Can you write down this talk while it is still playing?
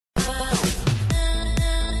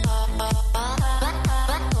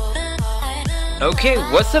Okay,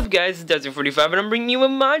 what's up guys, it's Desert45 and I'm bringing you a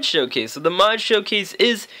mod showcase. So the mod showcase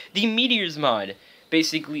is the Meteors mod.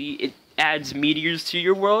 Basically, it adds meteors to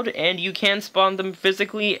your world and you can spawn them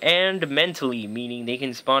physically and mentally, meaning they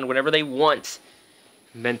can spawn whenever they want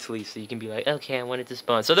mentally, so you can be like, okay, I want it to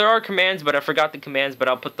spawn. So there are commands, but I forgot the commands, but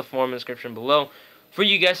I'll put the form in the description below for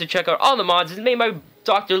you guys to check out all the mods. It's made by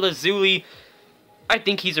Dr.Lazuli. I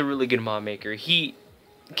think he's a really good mod maker. He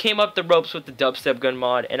came up the ropes with the dubstep gun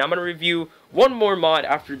mod, and I'm going to review one more mod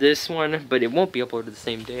after this one, but it won't be uploaded the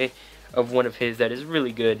same day, of one of his that is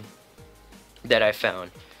really good that I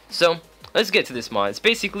found. So let's get to this mod. It's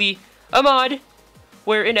basically a mod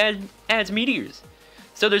where it adds meteors.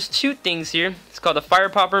 So there's two things here. It's called the fire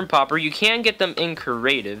popper and popper. You can get them in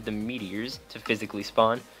creative, the meteors, to physically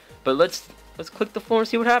spawn, but let's click the floor and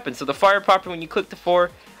see what happens. So the fire popper, when you click the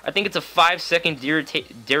floor, I think it's a 5-second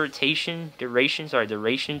duration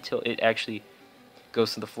till it actually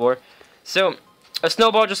goes to the floor. So a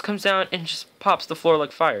snowball just comes down and just pops the floor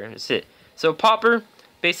like fire. That's it. So popper,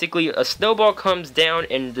 basically a snowball comes down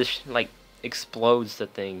and just like explodes the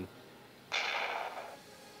thing.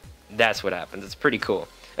 That's what happens. It's pretty cool.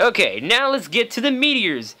 Okay, now let's get to the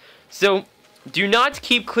meteors. So do not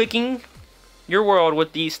keep clicking your world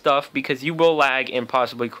with these stuff because you will lag and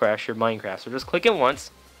possibly crash your Minecraft. So just click it once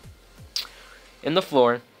in the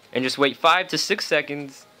floor and just wait 5 to 6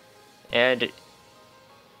 seconds, and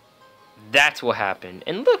that's what happened.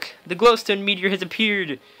 And look, the glowstone meteor has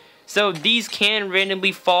appeared. So these can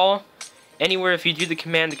randomly fall anywhere if you do the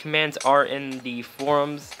command. The commands are in the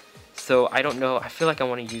forums, so I don't know. I feel like I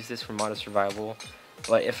want to use this for modern survival,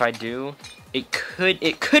 but if I do, it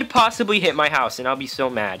could possibly hit my house and I'll be so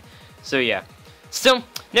mad. So yeah. So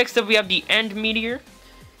next up we have the end meteor.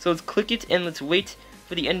 So let's click it and let's wait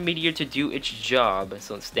for the end meteor to do its job.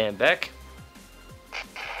 So let's stand back.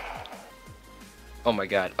 Oh my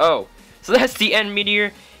god. Oh, so that's the end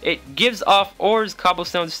meteor. It gives off ores,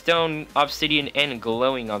 cobblestone, stone, obsidian, and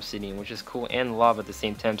glowing obsidian, which is cool, and lava at the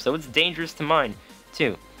same time. So it's dangerous to mine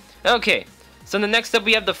too. Okay, so the next up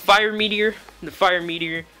we have the fire meteor. The fire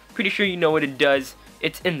meteor, pretty sure you know what it does.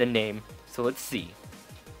 It's in the name. So let's see.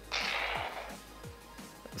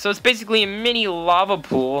 So it's basically a mini lava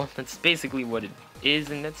pool. That's basically what it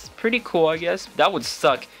is, and that's pretty cool, I guess. That would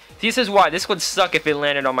suck. This is why. This would suck if it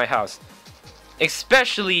landed on my house.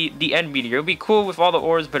 Especially the end meteor. It would be cool with all the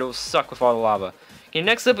ores, but it will suck with all the lava. Okay,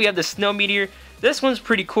 next up we have the snow meteor. This one's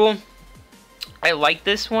pretty cool. I like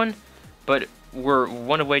this one, but we're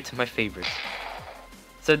one away to my favorites.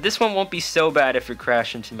 So this one won't be so bad if it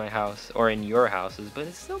crashed into my house or in your houses, but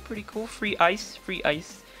it's still pretty cool. Free ice, free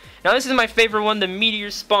ice. Now this is my favorite one, the meteor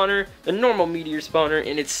spawner, the normal meteor spawner,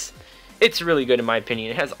 and it's really good in my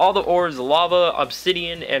opinion. It has all the ores, lava,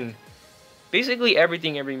 obsidian, and basically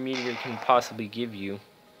everything every meteor can possibly give you.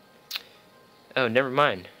 Oh, never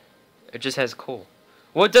mind. It just has coal.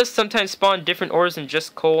 Well, it does sometimes spawn different ores than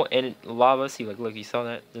just coal and lava. See, like, look, you saw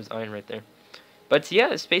that? There's iron right there. But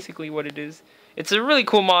yeah, it's basically what it is. It's a really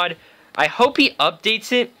cool mod. I hope he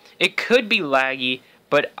updates it. It could be laggy,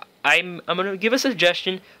 but I'm gonna give a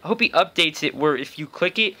suggestion. I hope he updates it where if you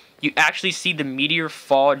click it, you actually see the meteor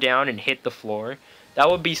fall down and hit the floor.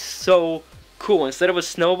 That would be so cool. Instead of a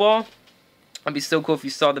snowball, it'd be so cool if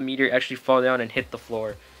you saw the meteor actually fall down and hit the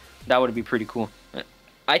floor. That would be pretty cool.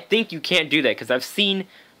 I think you can't do that because I've seen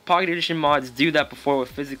Pocket Edition mods do that before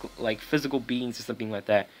with physical beings or something like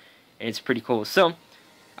that, and it's pretty cool. So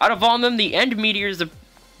out of all of them, the end meteor is the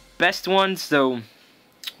best one, so,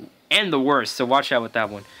 and the worst. So watch out with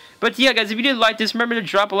that one. But yeah, guys, if you did like this, remember to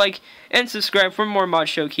drop a like and subscribe for more mod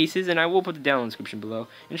showcases, and I will put it down in the description below.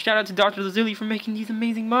 And shout out to Dr.Lazuli for making these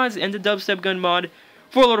amazing mods and the dubstep gun mod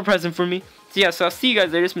for a little present for me. So yeah, so I'll see you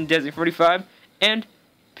guys later. It's been Desert45, and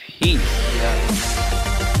peace. Yeah.